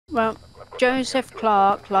Well, Joseph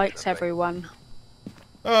Clark likes everyone.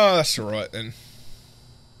 Oh, that's alright then.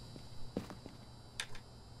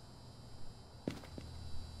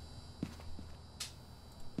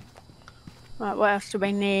 Right, what else do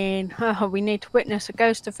we need? Oh, we need to witness a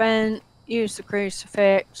ghost event, use the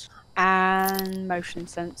crucifix, and motion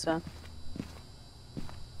sensor.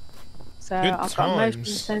 So Good I've got a motion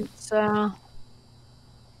times. sensor,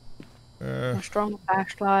 a strong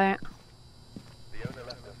flashlight,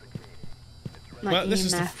 my Well,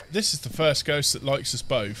 EMF. this is the first ghost that likes us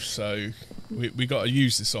both, so we got to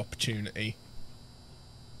use this opportunity.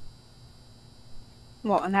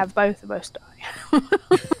 What, and have both of us die?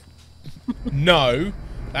 No,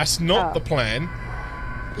 that's not the plan.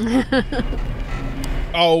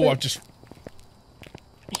 Oh, I've just...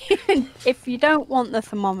 If you don't want the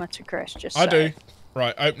thermometer, Chris, just say. I do.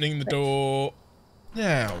 Right, opening the door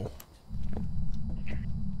now.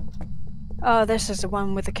 Oh, this is the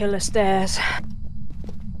one with the killer stairs.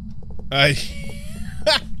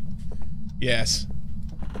 Yes.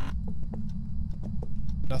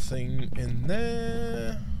 Nothing in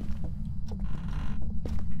there.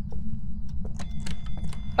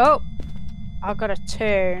 Oh, I got a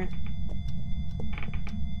 2.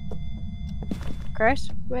 Chris,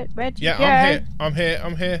 where'd you go? Yeah, I'm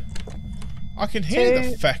here. I can hear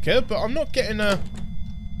the fecker, but I'm not getting a...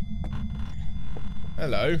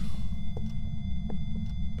 Hello.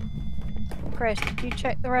 Chris, did you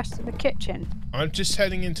check the rest of the kitchen? I'm just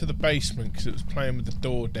heading into the basement because it was playing with the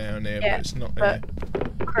door down there, but it's not there.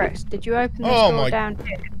 Chris, did you open this door down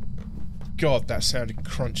here? God, that sounded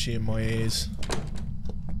crunchy in my ears.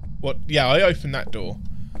 What? Yeah, I opened that door.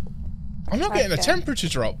 I'm not getting a temperature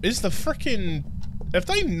drop. Is the frickin'... Have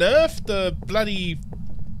they nerfed the bloody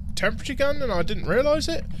temperature gun and I didn't realise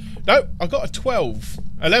it? No, I got a 12.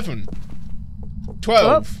 11.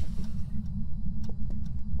 12.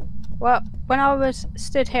 Well, when I was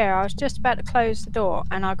stood here, I was just about to close the door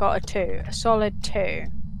and I got a 2. A solid 2.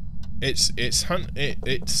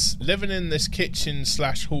 It's living in this kitchen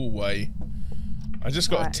 / hallway. I just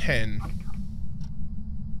got a 10.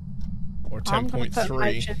 Or 10.3. I'm going to put a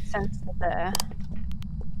motion sensor there.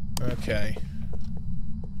 Okay.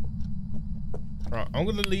 Right, I'm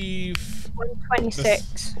going to leave...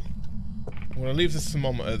 126. I'm going to leave the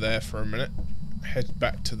thermometer there for a minute. Head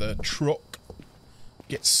back to the truck.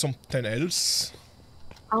 Get something else.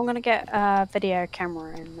 I'm going to get a video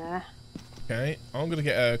camera in there. Okay, I'm going to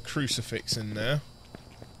get a crucifix in there.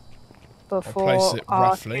 Before I'll place it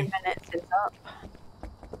roughly. 2 minutes is up.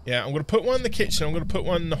 Yeah, I'm going to put one in the kitchen. I'm going to put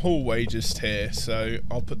one in the hallway just here. So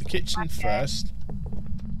I'll put the kitchen first.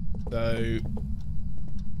 So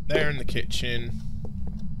there in the kitchen.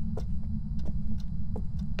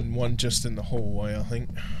 And one just in the hallway, I think.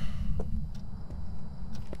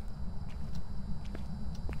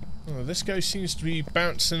 Oh, this guy seems to be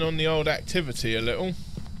bouncing on the old activity a little.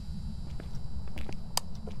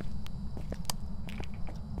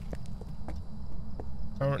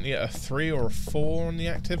 Currently at a 3 or a 4 on the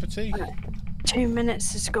activity. 2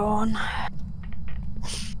 minutes is gone.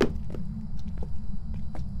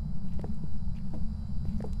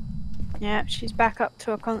 Yep, she's back up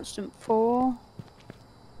to a constant 4.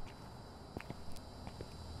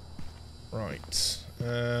 Right.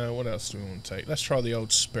 What else do we want to take? Let's try the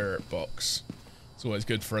old spirit box. It's always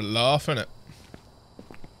good for a laugh, isn't it?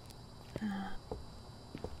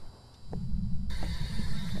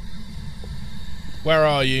 Where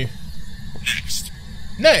are you?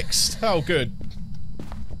 Next! Oh, good.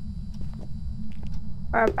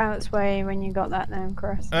 Whereabouts were you when you got that then,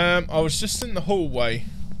 Chris? I was just in the hallway.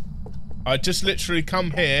 I just literally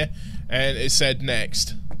come here and it said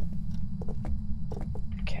next.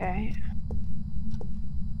 Okay.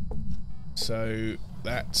 So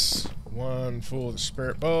that's 1 for the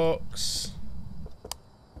spirit box.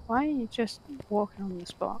 Why are you just walking on the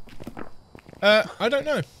spot? I don't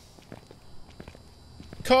know.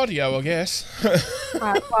 Cardio, I guess.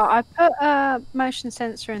 Right, well, I put a motion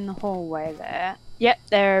sensor in the hallway there. Yep,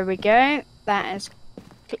 there we go. That is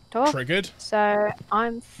clicked off. Triggered. So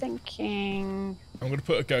I'm thinking... I'm going to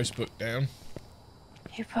put a ghost book down.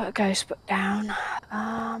 You put a ghost book down.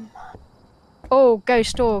 Oh,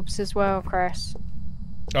 ghost orbs as well, Chris.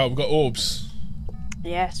 Oh, we've got orbs.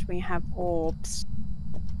 Yes, we have orbs.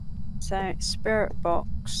 So, spirit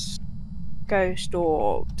box, ghost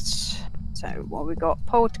orbs. So, what we got?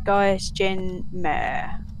 Poltergeist, Jinn,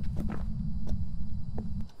 Mare.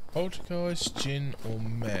 Poltergeist, Jinn, or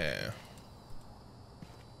Mare?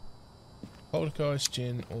 Poltergeist,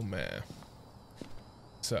 Jinn, or Mare?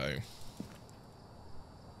 So.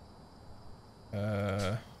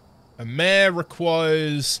 A mare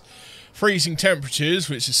requires freezing temperatures,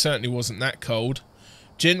 which it certainly wasn't that cold.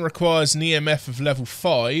 Gin requires an EMF of level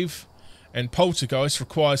 5. And poltergeist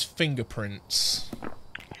requires fingerprints.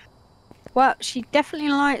 Well, she definitely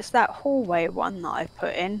likes that hallway one that I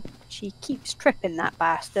put in. She keeps tripping that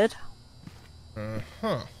bastard.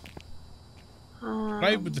 Uh-huh.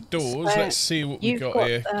 Play with the doors. So let's see what we got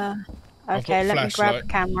here. Okay, let me grab a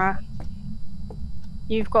camera.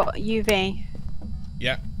 You've got UV.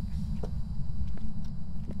 Yeah.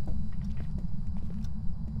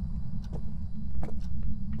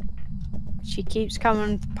 She keeps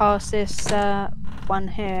coming past this one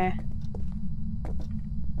here.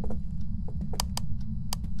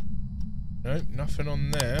 Nope, nothing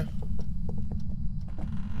on there.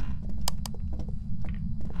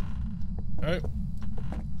 Nope.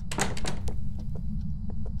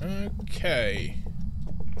 Okay.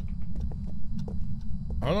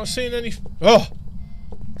 I'm not seeing any... Oh!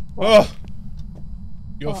 What? Oh!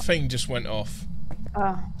 Your What? thing just went off.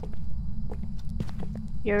 Oh.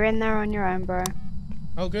 You're in there on your own, bro.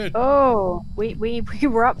 Oh, good. Oh, we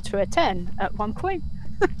were up to a 10 at one point.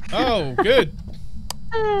 Oh, good.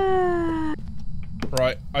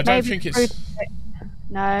 Right, I don't think it's...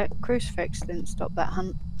 No, crucifix didn't stop that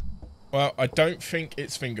hunt. Well, I don't think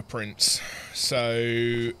it's fingerprints. So,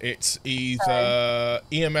 it's either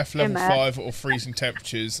EMF level 5 or freezing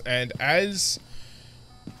temperatures. And as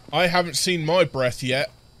I haven't seen my breath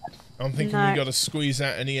yet, I'm thinking we got to squeeze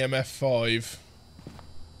out an EMF 5.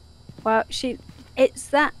 Well, it's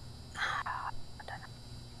that... I don't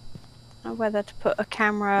know whether to put a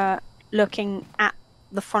camera looking at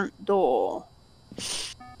the front door.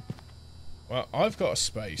 Well, I've got a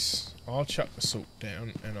space. I'll chuck the salt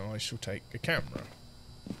down and I shall take a camera.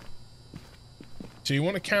 So you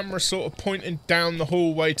want a camera sort of pointing down the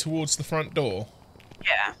hallway towards the front door?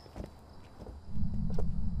 Yeah.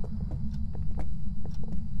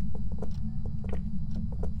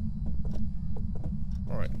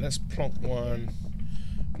 Alright, let's plonk one.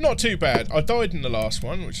 Not too bad. I died in the last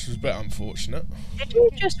one, which was a bit unfortunate. Did you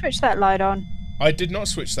just switch that light on? I did not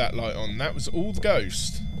switch that light on. That was all the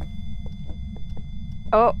ghost.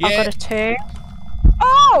 Oh, yeah. I got a 2.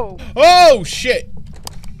 Oh! Oh, shit!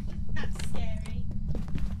 That's scary.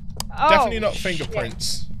 Oh, Definitely not shit.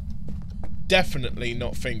 fingerprints. Definitely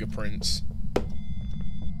not fingerprints.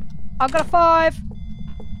 I got a 5.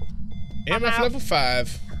 EMF level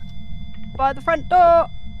 5. By the front door.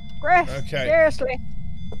 Griff, Okay. seriously.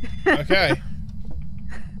 Okay.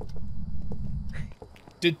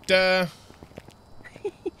 Did,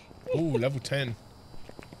 Ooh, level 10.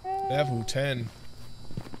 Level 10.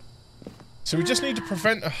 So we just need to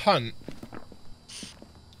prevent a hunt.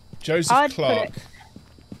 Joseph Clark.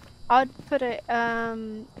 I'd put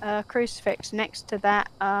a crucifix next to that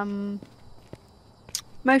motion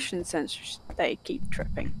sensors they keep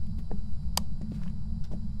tripping.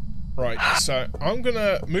 Right, so I'm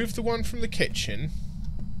gonna move the one from the kitchen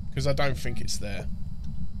because I don't think it's there.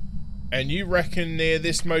 And you reckon near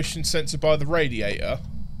this motion sensor by the radiator,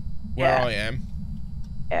 where I am?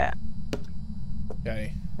 Yeah.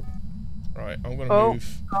 Okay. Right, I'm gonna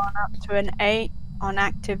move. Gone up to an 8 on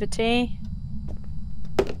activity.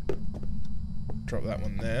 Drop that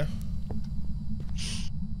one there.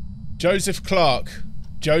 Joseph Clark.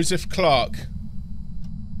 Joseph Clark.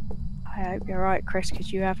 I hope you're right, Chris,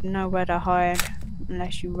 because you have nowhere to hide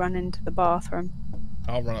unless you run into the bathroom.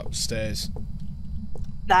 I'll run up the stairs.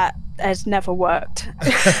 That has never worked.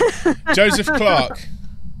 Joseph Clark.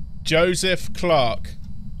 Joseph Clark.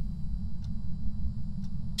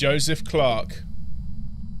 Joseph Clark.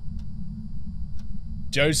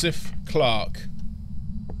 Joseph Clark.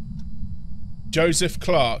 Joseph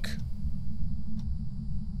Clark.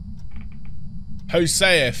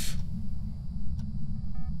 Hoseath.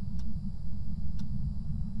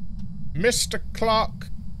 Mr. Clark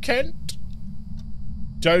Kent.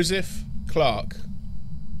 Joseph Clark.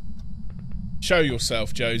 Show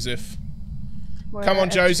yourself, Joseph. Come on,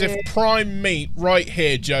 Joseph. Prime meat right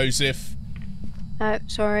here, Joseph. No,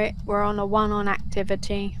 sorry. We're on a 1 on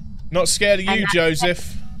activity. Not scared of you,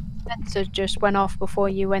 Joseph. Sensor just went off before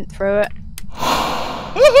you went through it.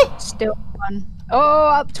 Still 1. Oh,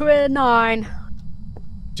 up to a 9.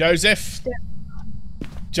 Joseph.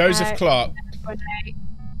 Joseph Clark. 8.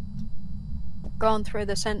 Gone through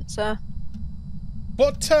the sensor.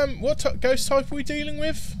 What ghost type are we dealing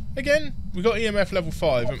with again? We got EMF level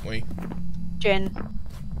 5, haven't we? Gin.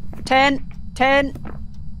 10.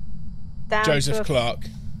 Down Joseph to Clark.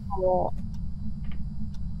 4.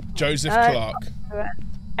 Joseph Clark.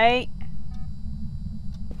 8.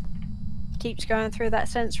 Keeps going through that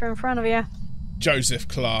sensor in front of you. Joseph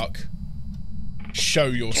Clark. Show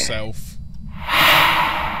yourself.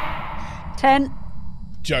 10.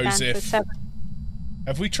 Joseph.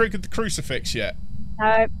 Have we triggered the crucifix yet?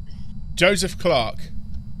 No. Joseph Clark.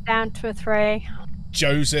 Down to a 3.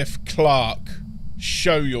 Joseph Clark.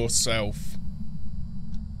 Show yourself.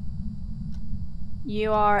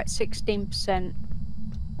 You are at 16%.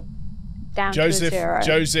 Down Joseph, to a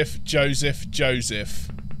 0. Joseph.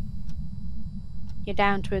 You're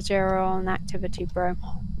down to a 0 on activity, bro.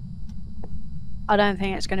 I don't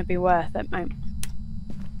think it's going to be worth it, mate.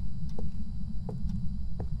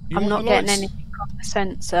 I'm not getting anything on the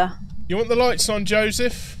sensor. You want the lights on,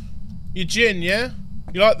 Joseph? You're Jin, yeah?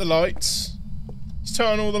 You like the lights? Let's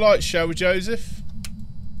turn on all the lights, shall we, Joseph?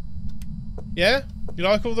 Yeah? You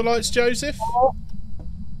like all the lights, Joseph?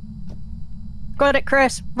 Got it,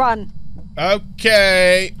 Chris. Run.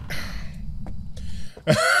 Okay.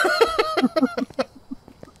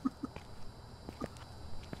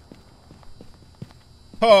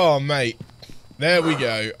 Oh, mate. There we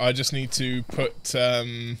go. I just need to put,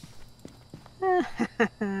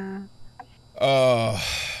 oh,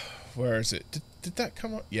 where is it? Did that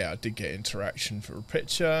come up? Yeah, I did get interaction for a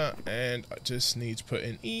picture, and I just need to put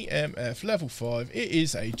in EMF level 5. It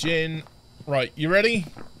is a Jin. Right, you ready?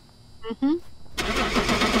 Mm-hmm.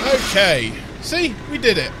 Okay. See? We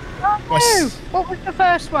did it. Oh, no. What was the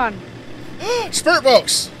first one? Spirit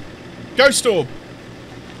box! Ghost orb!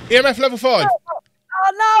 EMF level 5.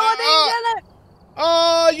 Oh, no, I didn't get it!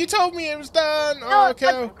 Oh, you told me it was done! Oh,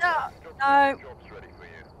 okay. No.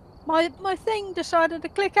 My thing decided to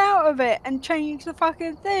click out of it and change the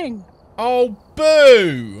fucking thing. Oh,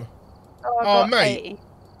 boo! So Oh, mate.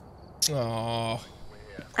 Oh.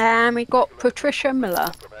 And we got Patricia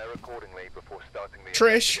Miller.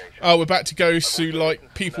 Trish? Oh, we're back to ghosts who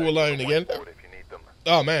like people alone again.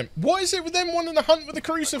 Oh, man. What is it with them wanting to hunt with the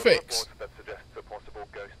crucifix?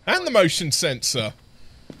 And the motion sensor.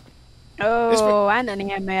 Oh, and an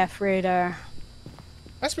EMF reader.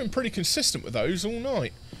 That's been pretty consistent with those all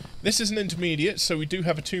night. This is an intermediate, so we do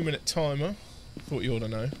have a 2-minute timer. Thought you ought to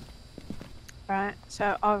know. Right,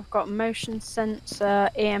 so I've got motion sensor,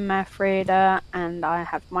 EMF reader, and I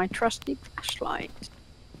have my trusty flashlight.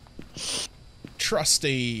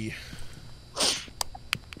 Trusty.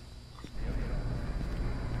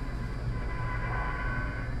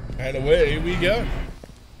 And away we go.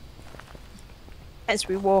 As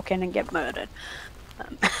we walk in and get murdered.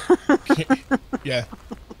 Yeah.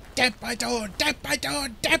 Dead by dawn, dead by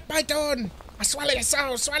dawn, dead by dawn! I swallow your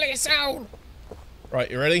soul, swallow your soul!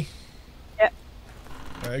 Right, you ready? Yep.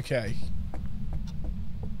 Okay.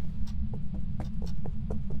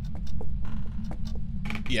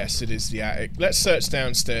 Yes, it is the attic. Let's search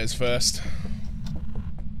downstairs first.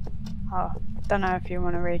 Oh, don't know if you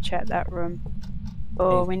want to recheck that room.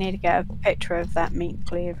 Oh, we need to get a picture of that meat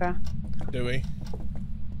cleaver. Do we?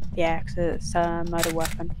 Yeah, because it's a murder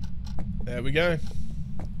weapon. There we go.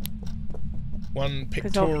 One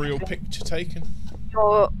pictorial picture taken.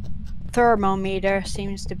 Your thermometer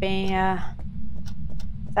seems to be,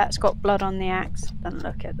 that's got blood on the axe. Doesn't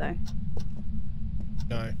look it, though.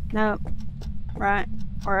 No. No. Right.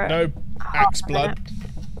 Or no axe blood.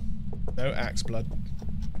 No axe blood.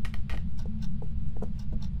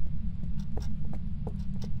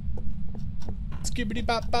 Skibbity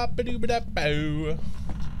bop bop ba doo ba da bow.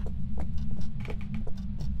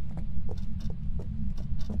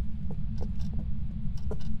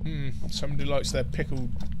 Somebody likes their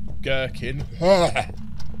pickled gherkin.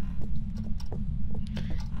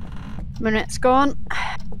 Minute's gone.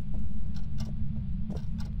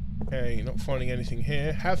 Okay, not finding anything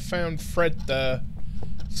here. Have found Fred the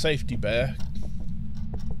safety bear.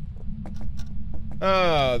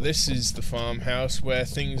 Ah, this is the farmhouse where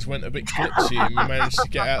things went a bit glitchy and we managed to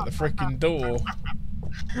get out the frickin' door.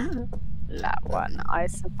 That one, I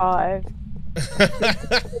survived.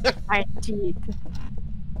 My teeth.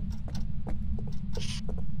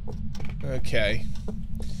 Okay.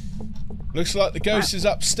 Looks like the ghost is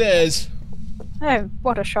upstairs. Oh,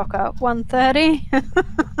 what a shocker. 1:30.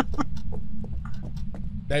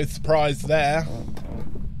 No surprise there.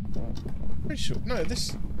 Pretty sure. No,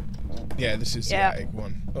 this... Yeah, this is the attic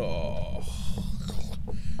one. Oh.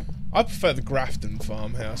 I prefer the Grafton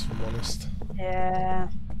farmhouse, if I'm honest. Yeah.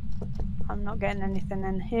 I'm not getting anything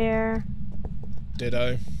in here.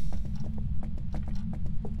 Ditto.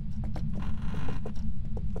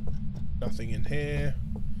 Nothing in here.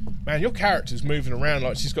 Man, your character's moving around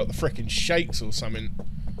like she's got the frickin' shakes or something.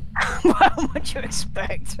 Well, what'd you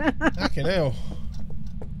expect? Fucking hell.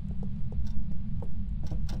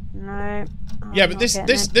 No. Yeah, but this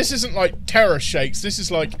isn't like terror shakes. This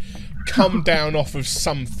is like come down off of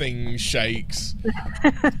something shakes.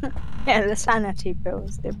 Yeah, the sanity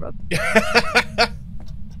pills, they brought.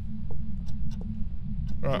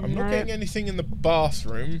 Right, I'm not getting anything in the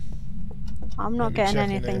bathroom. I'm not getting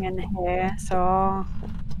anything in here, so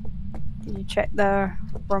can you check the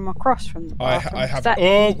room across from the bathroom? I have.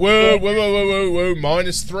 Oh, whoa, whoa, whoa, whoa, whoa, whoa!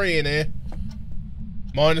 -3 in here.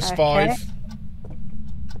 -5.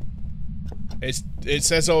 It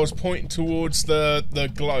says I was pointing towards the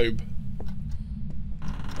globe.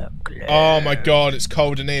 The globe. Oh my god, it's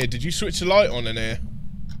cold in here. Did you switch the light on in here?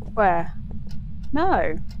 Where?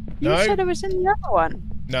 No. You said it was in the other one.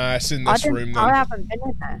 Nah, it's in this room then. I haven't been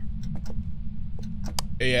in there.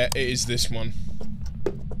 Yeah, it is this one.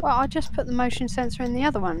 Well, I just put the motion sensor in the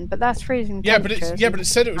other one, but that's freezing but it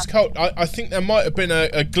said it was cold. I think there might have been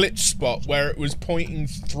a glitch spot where it was pointing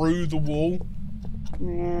through the wall.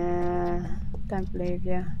 Yeah, don't believe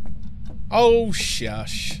you. Oh,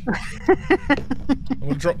 shush. I'm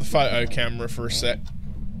gonna drop the photo camera for a sec.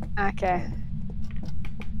 Okay.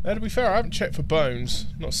 Now, to be fair, I haven't checked for bones.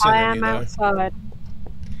 Not seen any though. I am outside.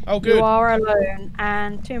 Oh, good. You are alone,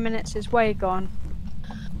 and 2 minutes is way gone.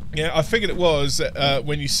 Yeah, I figured it was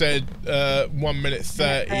when you said 1 minute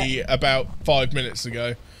 30 about 5 minutes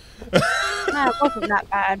ago. No, it wasn't that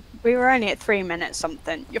bad. We were only at 3 minutes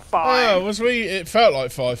something. You're fine. Oh, was we? It felt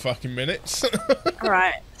like 5 fucking minutes.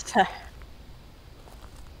 Alright.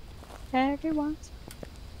 Everyone's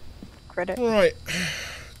credit. Right.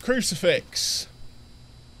 Crucifix.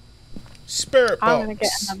 Spirit box. I'm gonna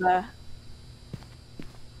get another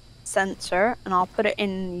sensor, and I'll put it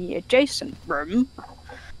in the adjacent room.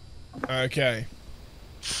 Okay.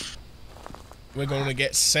 We're gonna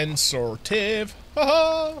get sensitive. Ha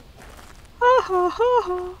ha! Ha ha ha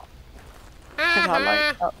ha! I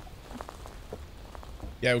like that.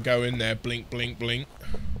 Yeah, we'll go in there. Blink, blink, blink.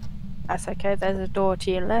 That's okay, there's a door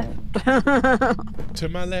to your left. To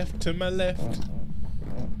my left, to my left.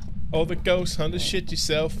 All the ghost hunters shit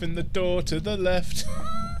yourself in the door to the left.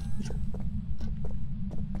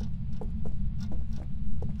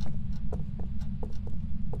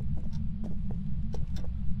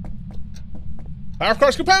 Power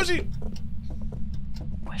cross capacity!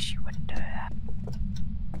 Wish you wouldn't do that.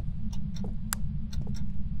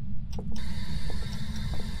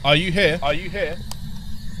 Are you here? Are you here?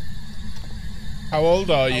 How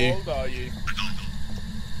old are you? How old are you?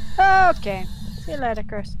 Okay. See you later,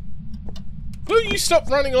 Chris. Will you stop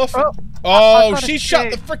running off? Oh, Oh, she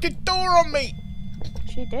shut the freaking door on me!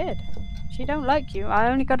 She did. She don't like you. I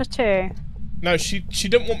only got a 2. No, she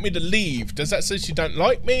didn't want me to leave. Does that say she don't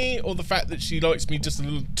like me, or the fact that she likes me just a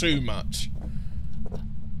little too much?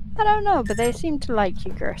 I don't know, but they seem to like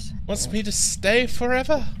you, Chris. Wants me to stay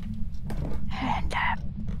forever? And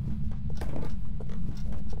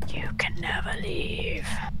you can never leave.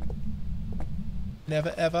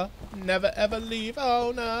 Never ever leave.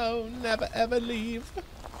 Oh no, never ever leave.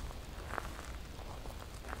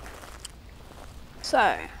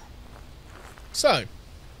 So.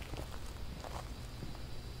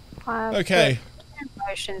 Okay.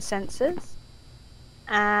 Motion sensors.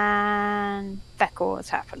 And feckle has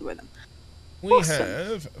happened with them. We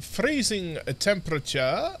have freezing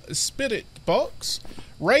temperature, spirit box,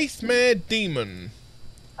 wraithmare demon.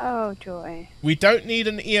 Oh joy. We don't need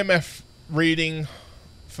an EMF reading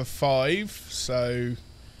for 5, so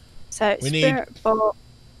we need box,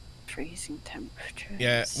 freezing temperature.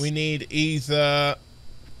 Yeah, we need either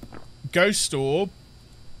ghost orb,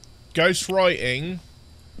 ghost writing,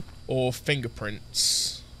 or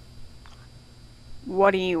fingerprints.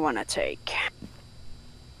 What do you want to take?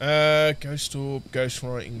 Ghost orb, ghost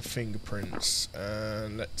writing, fingerprints.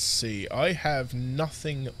 Let's see. I have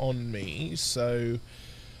nothing on me, so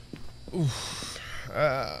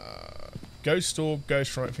ghost orb,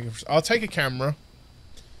 ghost writing, fingerprints. I'll take a camera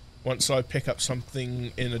once I pick up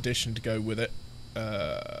something in addition to go with it.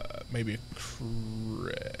 Maybe a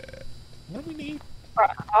what do we need?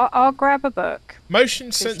 Right, I'll grab a book.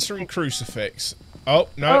 Motion sensor and crucifix. Oh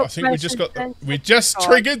no, I think we just got we just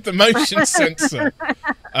triggered the motion sensor.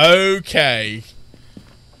 Okay.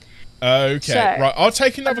 So, right, I'll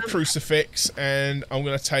take another crucifix and I'm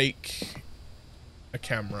gonna take a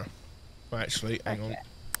camera. Well, actually, hang on.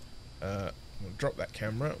 I'm gonna drop that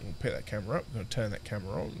camera, I'm gonna pick that camera up, I'm gonna turn that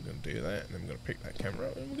camera on, I'm gonna do that, and then I'm gonna pick that camera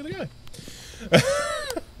up and we're gonna go.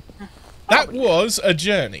 That was a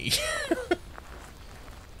journey.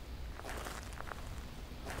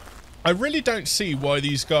 I really don't see why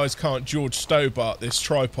these guys can't George Stobart this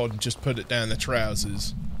tripod and just put it down their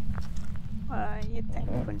trousers. You'd think,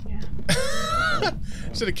 wouldn't you?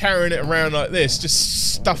 Instead of carrying it around like this,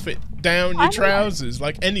 just stuff it down your trousers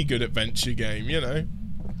like any good adventure game, you know.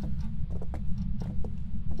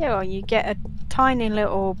 Yeah, well, you get a tiny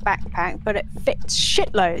little backpack, but it fits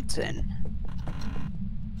shitloads in.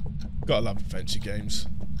 Gotta love adventure games.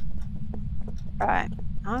 Right,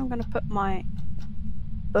 I'm gonna put my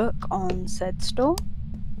book on said store.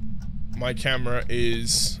 My camera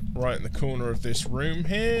is right in the corner of this room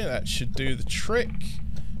here. That should do the trick.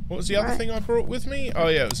 What was the other thing I brought with me? Oh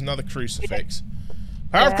yeah, it was another crucifix.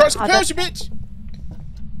 Power of Christ compels you, bitch!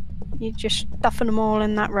 You're just stuffing them all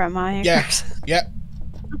in that room, are you? Yeah, yeah.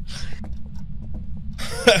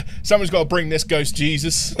 Someone's got to bring this ghost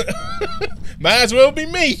Jesus. Might as well be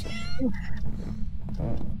me.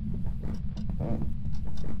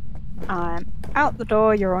 I'm out the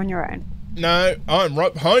door, you're on your own. No, I'm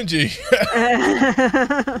right behind you.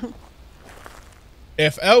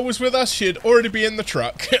 If Elle was with us, she'd already be in the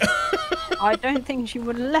truck. I don't think she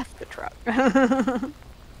would have left the truck.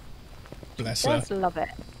 Bless she her. does love it.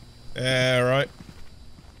 Yeah, right.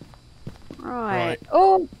 Right.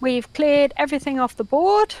 Oh, we've cleared everything off the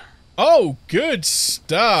board. Oh, good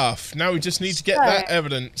stuff. Now we just need to get that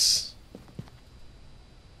evidence.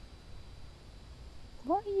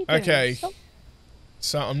 What are you doing? Okay. Stop.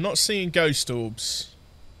 So I'm not seeing ghost orbs.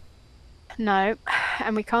 No,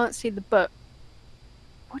 and we can't see the book.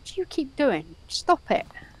 What do you keep doing? Stop it.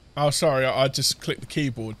 Oh, sorry. I just clicked the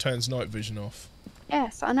keyboard. Turns night vision off.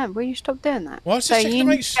 Yes, I know. Will you stop doing that? Well, I was so just checking you to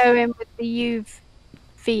make need to go in with the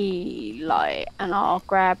UV light, and I'll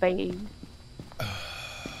grab a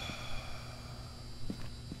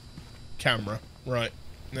camera. Right.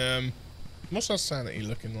 What's our sanity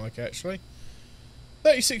looking like, actually?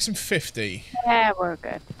 36 and 50. Yeah, we're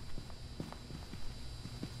good.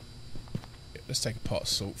 Yeah, let's take a pot of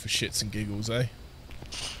salt for shits and giggles, eh?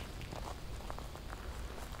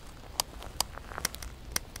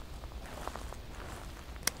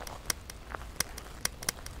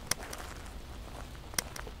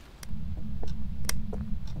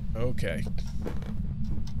 Okay.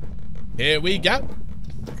 Here we go.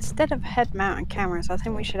 Instead of head-mounted cameras, I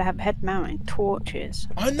think we should have head-mounted torches.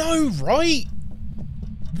 I know, right?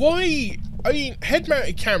 Why? I mean,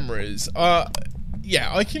 head-mounted cameras.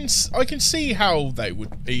 Yeah, I can see how they would.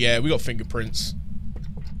 Yeah, we got fingerprints.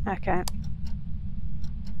 Okay.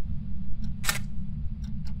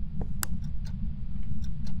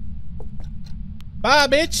 Bye,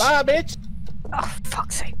 bitch. Bye, bitch. Oh,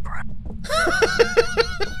 fuck's sake, bro.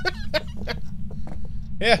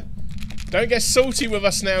 Yeah. Don't get salty with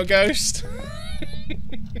us now, Ghost.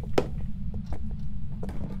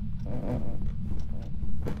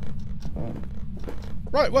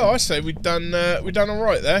 Right, well, I say we've done all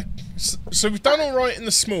right there. So we've done all right in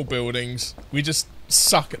the small buildings. We just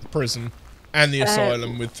suck at the prison and the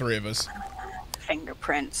asylum with 3 of us.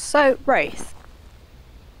 Fingerprints. So, Wraith.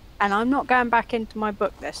 And I'm not going back into my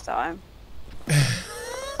book this time.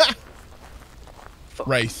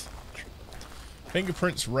 Wraith.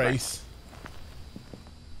 Fingerprints, Wraith.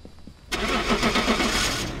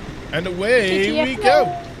 And away we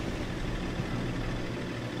go.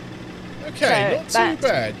 Okay, So not too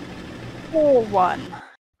bad. 4-1.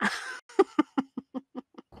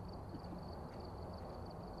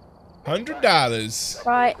 $100.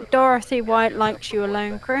 Right, Dorothy White likes you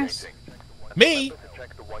alone, Chris. Me?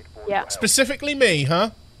 Yeah. Specifically me,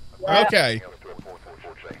 huh? Yep. Okay.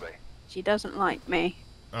 She doesn't like me.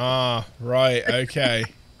 Ah, right, okay.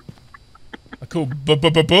 I call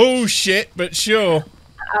bullshit, but sure.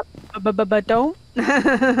 Don't.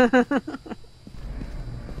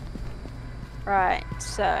 Right,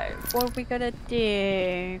 so what are we gonna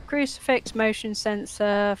do? Crucifix, motion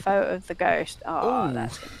sensor, photo of the ghost. Oh, Ooh.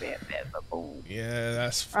 that's gonna be a bit of a ball. Yeah,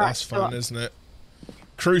 that's Right, fun, isn't it?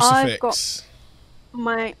 I've Crucifix. got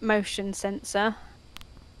my motion sensor.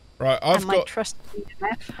 Right, and my trusty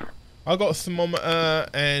EMF. I've got a thermometer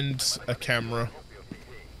and a camera.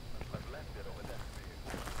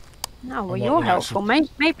 Oh, well, you're helpful, mate.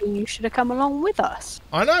 Maybe you should have come along with us.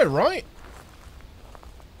 I know, right?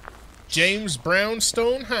 James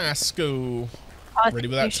Brownstone High School. Ready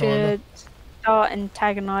with that timer? Should start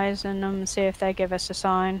antagonising them, see if they give us a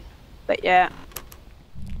sign. But yeah.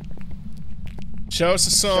 Show us a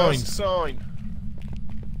sign.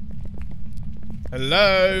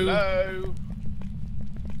 Hello? Hello?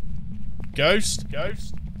 Ghost?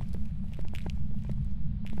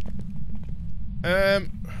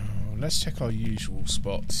 Let's check our usual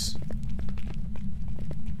spots.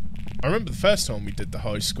 I remember the first time we did the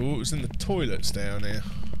high school, it was in the toilets down here.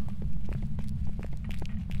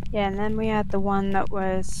 Yeah, and then we had the one that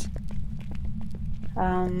was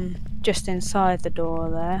just inside the door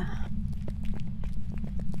there.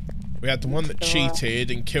 We had the one that cheated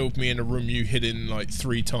and killed me in a room you hid in like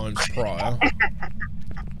 3 times prior.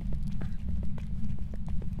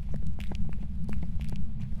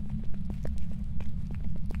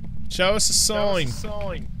 Show us a sign.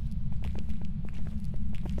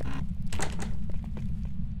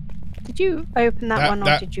 Did you open that one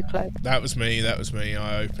or did you close it? That was me. That was me.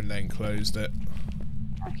 I opened and closed it.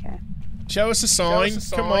 Okay. Show us a sign.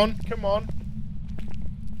 Come on. Come on.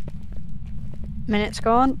 Minute's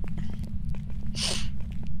gone.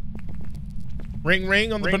 Ring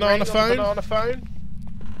ring on the banana phone.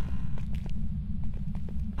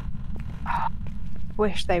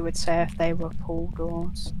 Wish they would say if they were pool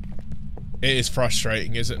doors. It is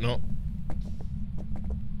frustrating, is it not?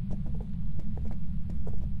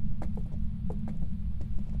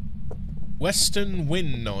 Western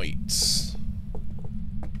Wind Knights.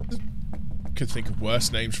 Could think of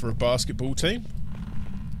worse names for a basketball team.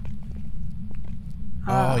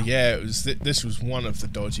 Oh yeah, it was. This was one of the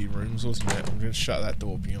dodgy rooms, wasn't it? I'm going to shut that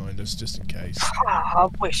door behind us just in case. I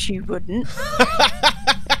wish you wouldn't.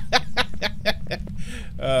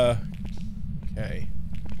 Okay.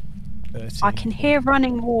 13. I can hear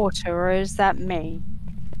running water, or is that me?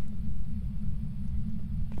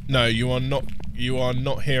 No, you are not. You are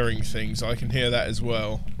not hearing things. I can hear that as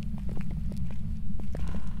well.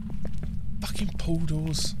 Fucking pool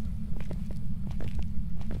doors.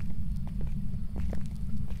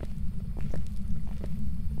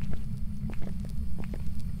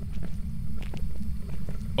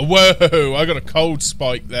 Oh, whoa! I got a cold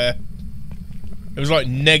spike there. It was like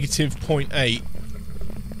 -0.8.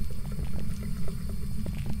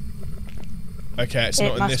 Okay, it's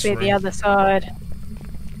not in this room. It must be the other side.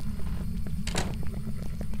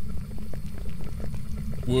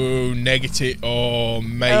 Whoa, negative. Oh,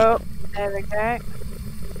 mate. Oh, there we go.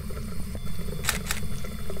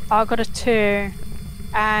 I got a 2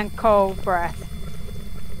 and cold breath.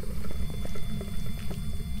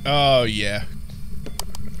 Oh, yeah.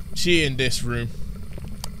 She in this room.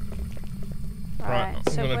 Right, I'm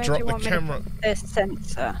so gonna drop the camera. This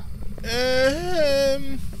sensor.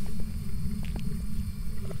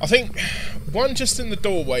 I think one just in the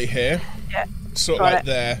doorway here. Yeah. Sort of like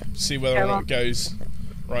there. See whether or not it goes.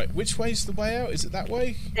 Right, which way's the way out? Is it that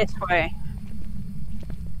way? This way.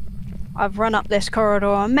 I've run up this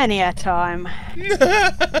corridor many a time.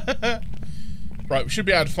 Right, we should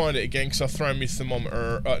be able to find it again because I've thrown my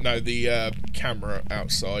thermometer. No, the camera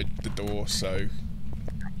outside the door, so.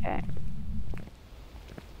 Okay.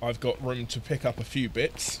 I've got room to pick up a few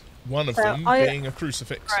bits. One of them being a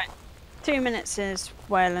crucifix. Right. 2 minutes is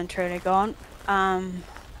well and truly gone.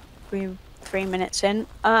 We're 3 minutes in.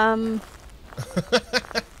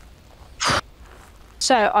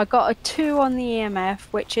 So I got a 2 on the EMF,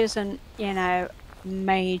 which isn't, you know,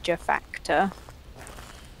 major factor.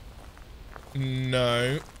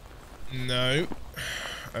 No. No.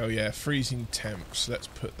 Oh yeah, freezing temps. Let's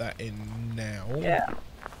put that in now. Yeah.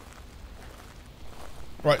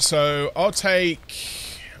 Right, so I'll take,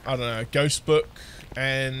 I don't know, a ghost book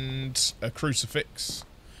and a crucifix.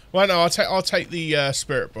 Well, no, I'll take the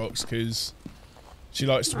spirit box because she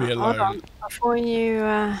likes to be alone. Hold on. Before you.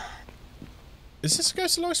 Is this a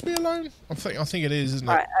ghost that likes to be alone? I think it is, isn't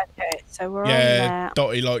it? Right. Okay. So we're on yeah, there.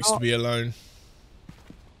 Dotty likes to be alone.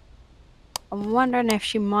 I'm wondering if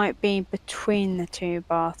she might be between the 2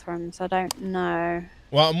 bathrooms. I don't know.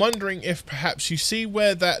 Well, I'm wondering if perhaps you see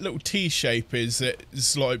where that little T shape is that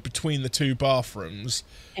is like between the 2 bathrooms.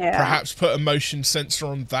 Yeah. Perhaps put a motion sensor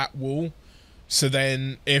on that wall. So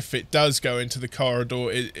then if it does go into the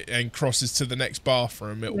corridor and crosses to the next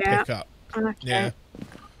bathroom, it'll pick up. Okay. Yeah.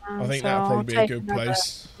 I think that'll probably be a good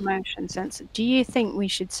place. Motion sensor. Do you think we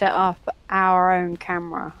should set up our own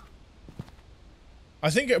camera? I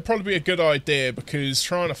think it'll probably be a good idea because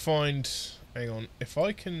trying to find... Hang on. If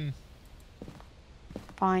I can...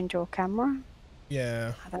 Find your camera?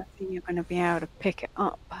 Yeah. I don't think you're going to be able to pick it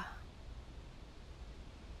up.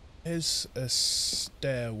 There's a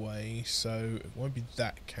stairway, so it won't be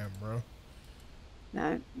that camera.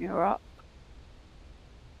 No, you're up.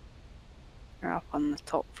 You're up on the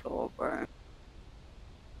top floor, bro.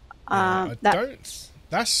 I don't...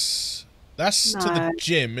 That's to the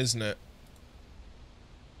gym, isn't it?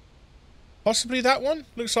 Possibly that one?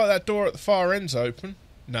 Looks like that door at the far end's open.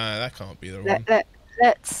 No, that can't be the one.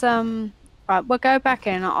 Let's right, we'll go back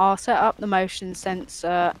in. I'll set up the motion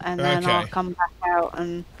sensor and then I'll come back out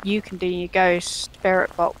and you can do your ghost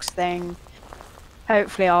spirit box thing.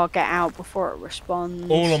 Hopefully I'll get out before it responds.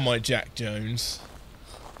 All on my Jack Jones.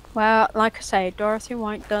 Well, like I say, Dorothy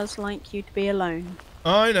White does like you to be alone.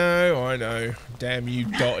 I know. Damn you,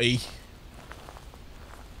 Dotty.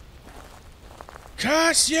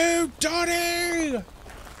 Curse you, Dotty!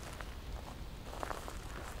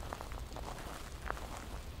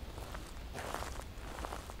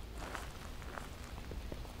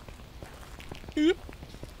 Oop.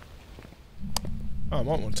 Oh, I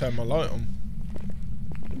might want to turn my light on.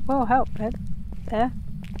 Will help, bud. There.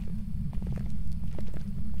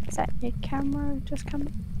 Is that your camera just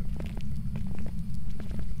coming?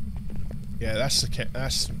 Yeah, that's the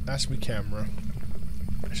that's my camera.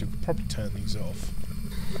 I should probably turn these off.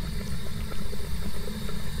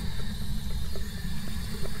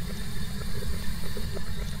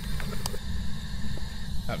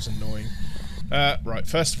 That was annoying. Right,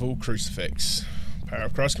 first of all, crucifix. Power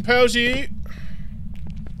of Christ compels you.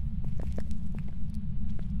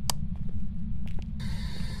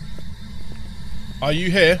 Are you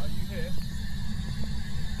here?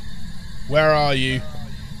 Where are you?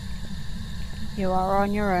 You are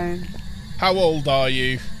on your own. How old are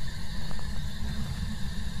you?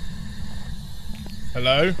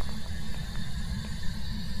 Hello?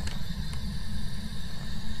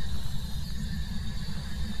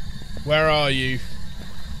 Where are you?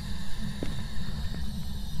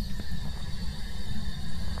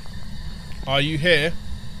 Are you here?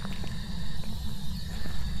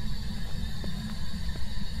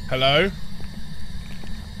 Hello?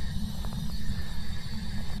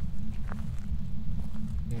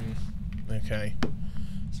 Okay.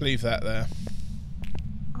 Let's leave that there.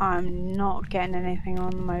 I'm not getting anything on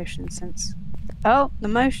the motion sensor. Oh, the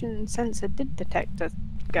motion sensor did detect a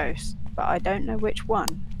ghost, but I don't know which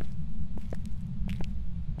one.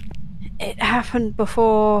 It happened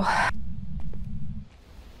before. I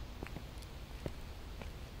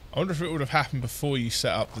wonder if it would have happened before you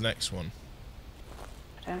set up the next one.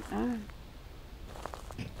 I don't know.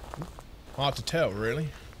 Hard to tell, really.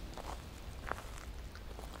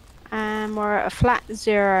 And we're at a flat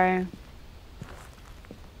 0.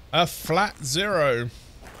 A flat 0.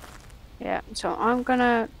 Yeah, so I'm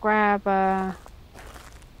gonna grab a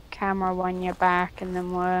camera when you're back, and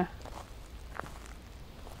then we're...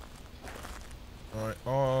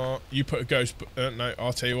 Right, you put a ghost book. No,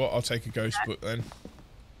 I'll tell you what, I'll take a ghost book then.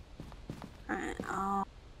 Right, I'll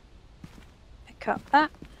pick up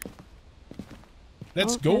that.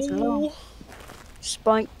 Let's there's a go. little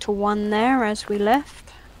spike to 1 there as we left.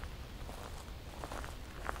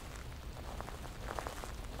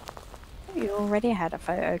 You already had a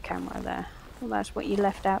photo camera there. Well, that's what you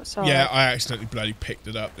left outside. Yeah, I accidentally bloody picked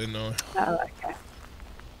it up, didn't I? Oh, okay.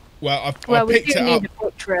 Well, I we picked do it need up. a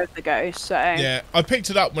picture of the ghost, so... Yeah, I picked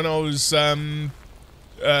it up when I was,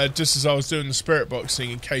 just as I was doing the spirit box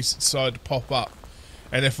thing in case it decided to pop up.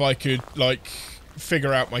 And if I could, like,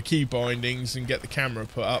 figure out my key bindings and get the camera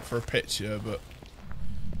put up for a picture, but...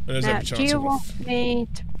 There's every chance do you want me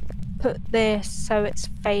to put this so it's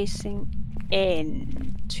facing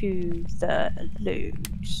in to the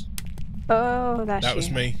loose? Oh, that's That was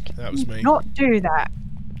you. me. That was me. Not do that.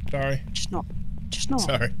 Sorry. Just not. Just not.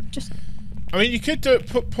 Sorry. Just... I mean, you could do it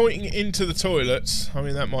pointing it into the toilets. I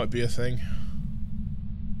mean, that might be a thing.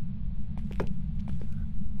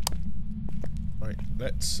 Right,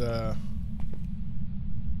 let's,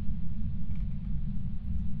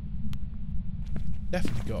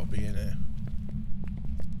 definitely gotta be in here.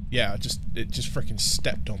 Yeah, it just freaking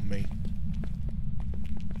stepped on me.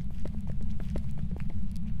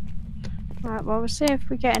 Right, well, we'll see if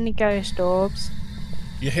we get any ghost orbs.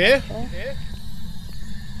 You here? Okay. You here?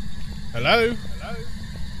 Hello?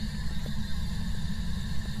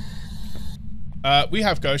 Hello? We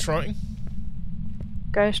have ghost writing.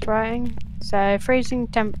 Ghost writing? So, freezing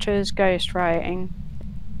temperatures, ghost writing.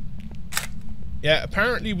 Yeah,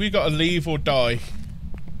 apparently we gotta leave or die.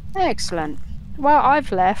 Excellent. Well,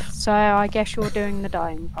 I've left, so I guess you're doing the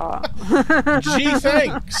dying part. Gee,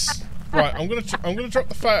 thanks. Right, I'm gonna drop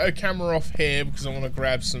the photo camera off here because I want to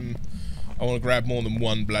grab some. I want to grab more than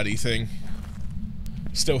one bloody thing.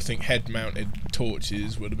 Still think head-mounted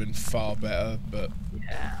torches would have been far better, but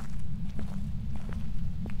yeah.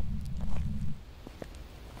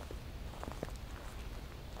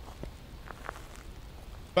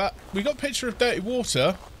 But we got a picture of dirty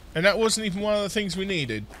water, and that wasn't even one of the things we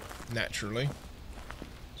needed. Naturally.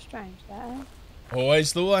 Strange that, eh?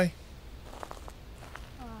 Always the way.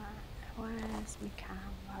 Where's my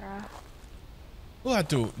camera? Well, I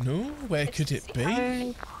don't know. Where could it be?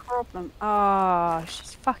 Only problem. Oh,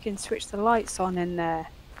 she's fucking switched the lights on in there.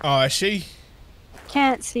 Oh, is she?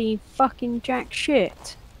 Can't see fucking jack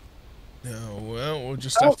shit. Oh, well, we'll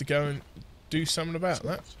just have to go and do something about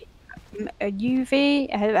that. A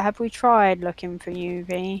UV? Have we tried looking for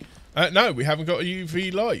UV? No, we haven't got a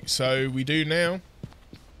UV light, so we do now.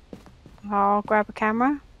 I'll grab a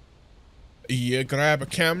camera. Yeah, grab a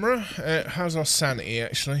camera. How's our sanity,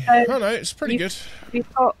 actually? Oh no, it's pretty good.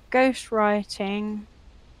 We've got ghost writing.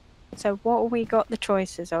 So what have we got the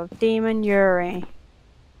choices of? Demon, Yuri.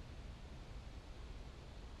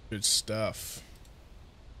 Good stuff.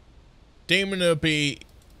 demon will be...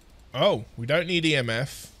 Oh, we don't need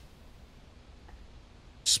EMF.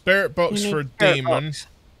 Spirit box for a demon. Box.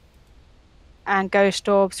 And ghost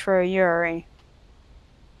orbs for a Yuri.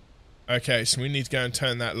 Okay, so we need to go and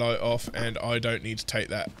turn that light off, and I don't need to take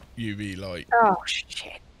that UV light. Oh,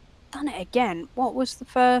 shit. Done it again. What was the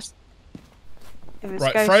first? It was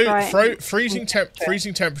right, freezing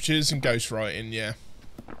temperatures and ghost writing, yeah.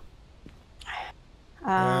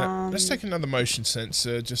 Let's take another motion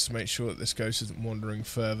sensor just to make sure that this ghost isn't wandering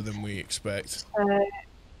further than we expect.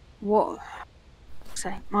 What?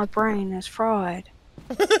 Say, my brain is fried.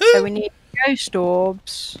 So we need ghost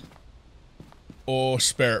orbs. Or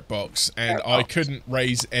spirit box, and I couldn't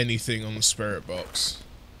raise anything on the spirit box.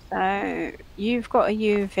 So, you've got a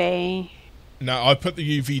UV. No, I put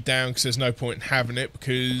the UV down because there's no point in having it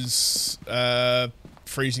because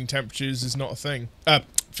freezing temperatures is not a thing.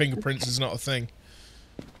 Fingerprints is not a thing.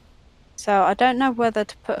 So I don't know whether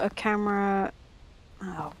to put a camera...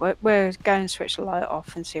 Oh, we're going to switch the light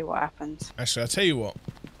off and see what happens. Actually, I'll tell you what.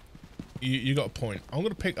 You got a point. I'm going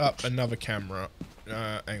to pick up another camera. Hang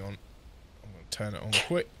on. I'm going to turn it on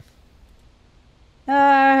quick.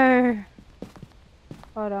 No!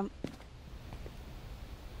 Hold on.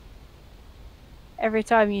 Every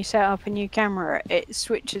time you set up a new camera, it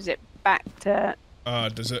switches it back to...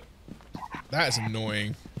 Does it? That is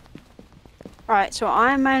annoying. Right, so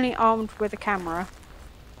I'm only armed with a camera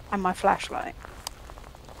and my flashlight.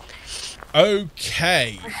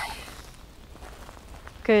 Okay.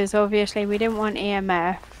 Because obviously we didn't want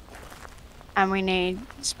EMF and we need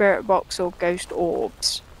spirit box or ghost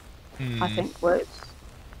orbs. I think was...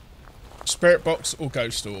 Spirit box or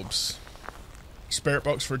ghost orbs. Spirit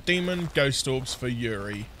box for a demon, ghost orbs for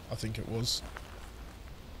Yuri, I think it was.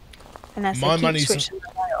 Unless my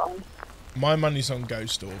money's on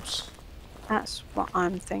ghost orbs. That's what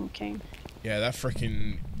I'm thinking. Yeah, that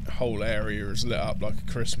freaking whole area is lit up like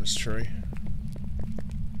a Christmas tree.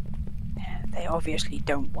 Yeah, they obviously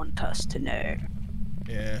don't want us to know.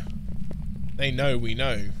 Yeah. They know we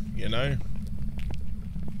know, you know?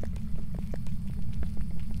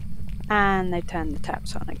 And they turn the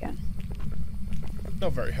taps on again.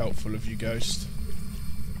 Not very helpful of you, Ghost.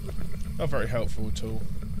 Not very helpful at all.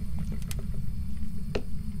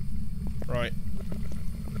 Right.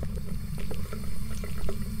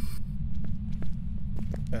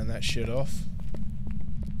 Turn that shit off.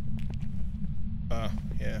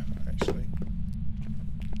 Yeah, actually.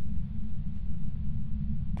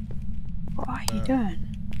 What are you doing?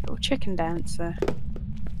 Little chicken dancer.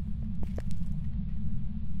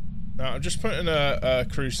 No, I'm just putting a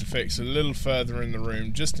crucifix a little further in the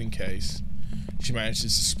room, just in case she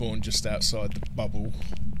manages to spawn just outside the bubble.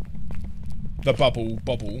 The bubble. The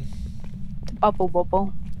bubble.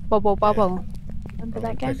 Bubble. Yeah. Remember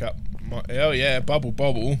that game? Pick up my, oh yeah,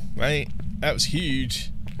 bubble, mate. That was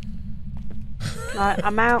huge. Right,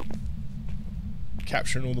 I'm out.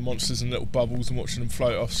 Capturing all the monsters in little bubbles and watching them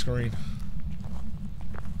float off screen.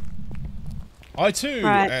 I too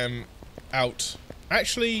am out.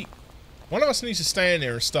 Actually, one of us needs to stay in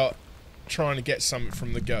here and start trying to get something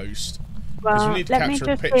from the ghost. Well, we need to let me capture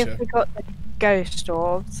just a picture. see if we got the ghost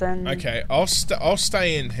orbs and... Okay, I'll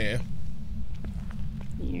stay in here.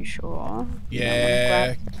 You sure?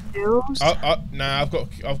 Yeah. You nah, I've got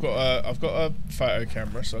a photo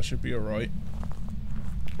camera, so I should be alright.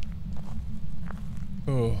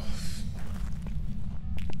 Oh.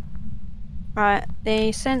 Right,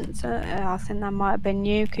 the sensor, I think that might have been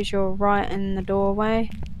you because you're right in the doorway.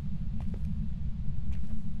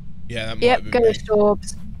 Yeah, that might have been ghost me.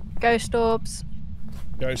 orbs. Ghost orbs.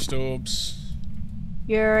 Ghost orbs.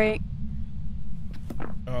 Yuri.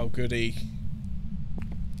 Oh, goody.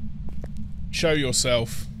 Show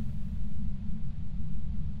yourself.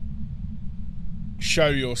 Show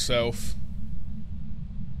yourself.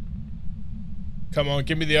 Come on,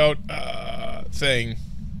 give me the old thing.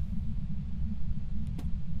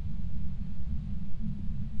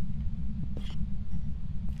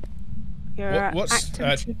 You're what's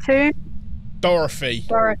activity 2? Dorothy.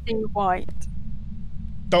 Dorothy White.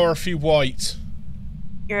 Dorothy White.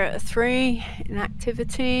 You're at a 3 in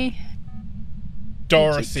activity.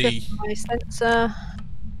 Dorothy. My sensor.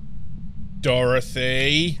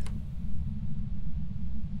 Dorothy.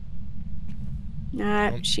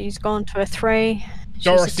 No, she's gone to a 3.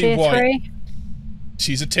 Dorothy White. 3.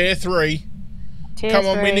 She's a tier 3. Come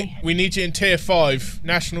on, we need you in tier 5.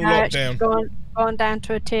 National lockdown. She's gone down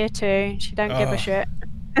to a tier 2. She don't give a shit.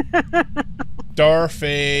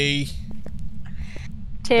 Dorothy.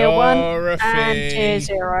 Tier 1 and tier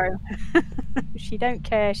 0. She don't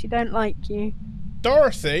care. She don't like you.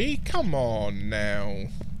 Dorothy, come on now.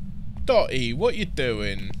 Dotty, what you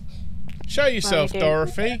doing? Show yourself,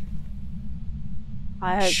 Dorothy.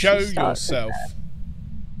 I hope Show yourself.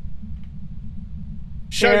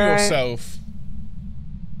 Show yourself.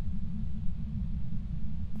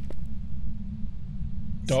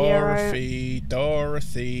 Dorothy,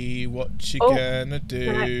 Dorothy, what you gonna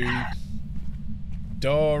do?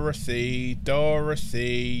 Dorothy,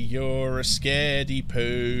 Dorothy, you're a scaredy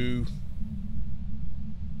poo.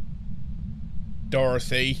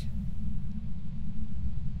 Dorothy.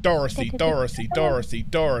 Dorothy, Dorothy, Dorothy,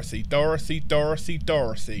 Dorothy, Dorothy, Dorothy,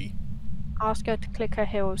 Dorothy. Ask her to click her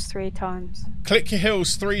heels 3 times. Click your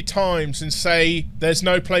heels 3 times and say, there's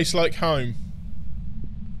no place like home.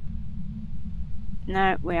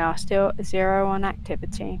 No, we are still 0 on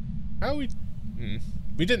activity. How we...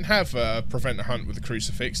 We didn't have prevent a hunt with a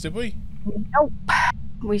crucifix, did we? Nope.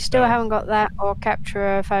 We still haven't got that or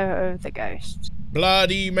capture a photo of the ghost.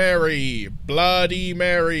 Bloody Mary! Bloody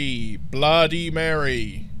Mary! Bloody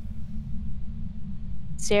Mary!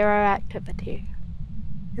 0 activity.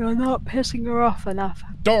 You're not pissing her off enough.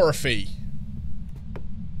 Dorothy!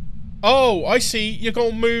 Oh, I see. You're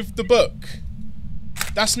gonna move the book.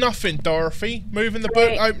 That's nothing, Dorothy. Moving the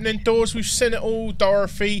book, opening doors. We've seen it all,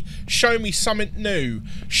 Dorothy. Show me something new.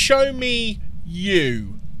 Show me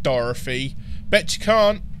you, Dorothy. Bet you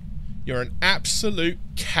can't. You're an absolute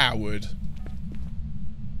coward.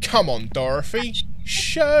 Come on, Dorothy.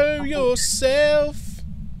 Show yourself.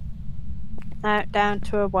 No, down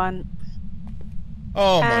to a 1.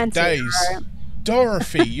 Oh, my days. 0.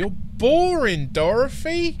 Dorothy, you're boring,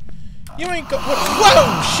 Dorothy. You ain't got...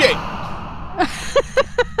 Whoa, shit.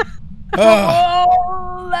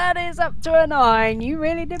 Oh, that is up to a 9. You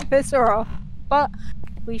really did piss her off. But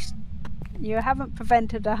you haven't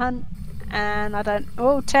prevented a hunt. And I don't...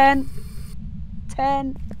 Oh, 10.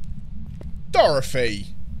 10.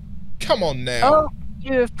 Dorothy. Come on now. Oh,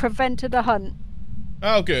 you have prevented a hunt.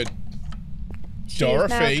 Oh, good.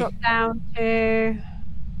 Dorothy. She's now dropped down to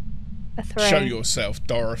a 3. Show yourself,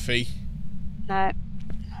 Dorothy. No.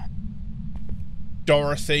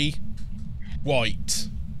 Dorothy. White.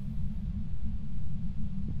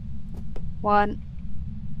 1.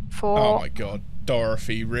 4. Oh my god.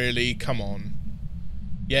 Dorothy, really? Come on.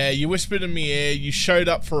 Yeah, you whispered in my ear. You showed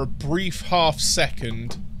up for a brief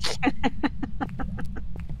half-second.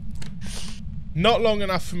 Not long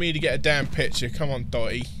enough for me to get a damn picture. Come on,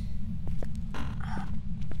 Dotty.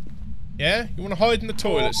 Yeah? You want to hide in the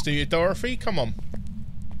toilets, do you, Dorothy? Come on.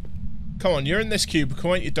 Come on, you're in this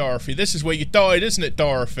cubicle, ain't you, Dorothy? This is where you died, isn't it,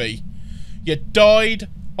 Dorothy? You died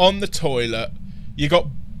on the toilet. You got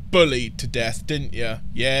bullied to death, didn't you?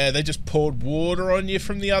 Yeah, they just poured water on you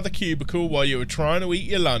from the other cubicle while you were trying to eat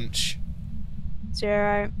your lunch.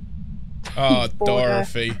 0. Oh,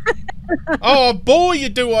 Dorothy. Oh, I bore you,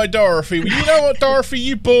 do I, Dorothy? Well, you know what, Dorothy?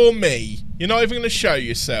 You bore me. You're not even going to show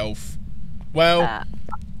yourself. Well,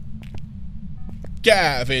 get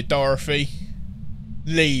out of here, Dorothy.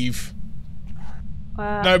 Leave.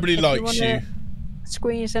 Nobody likes you.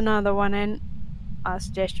 Squeeze another one in. I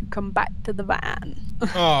suggest you come back to the van.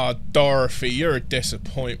 Oh, Dorothy, you're a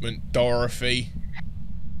disappointment, Dorothy.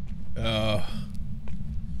 Oh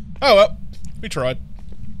well, we tried.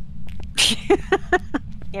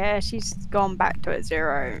 Yeah, she's gone back to a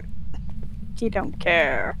 0. She don't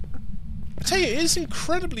care. I tell you, it is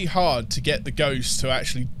incredibly hard to get the ghosts to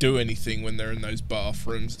actually do anything when they're in those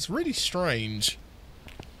bathrooms. It's really strange.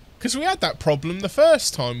 Because we had that problem the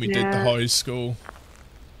first time we did the high school.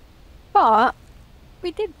 But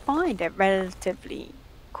we did find it relatively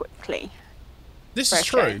quickly. This is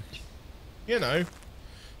true. You know.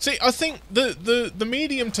 See, I think the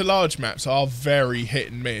medium to large maps are very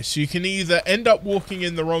hit and miss. You can either end up walking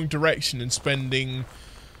in the wrong direction and spending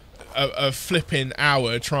a flipping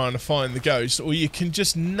hour trying to find the ghost, or you can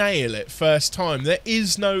just nail it first time. There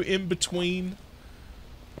is no in between.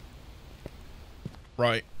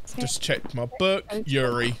 Right, just check my book.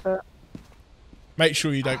 Yuri. Make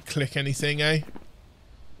sure you don't click anything, eh?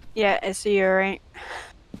 Yeah, it's a Yuri.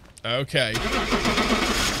 Okay.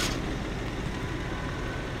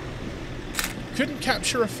 Couldn't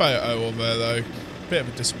capture a photo of her though. Bit of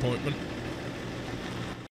a disappointment.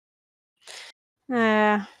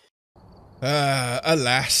 Yeah.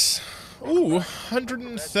 Alas. Ooh,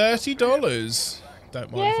 $130.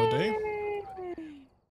 Don't mind if I do.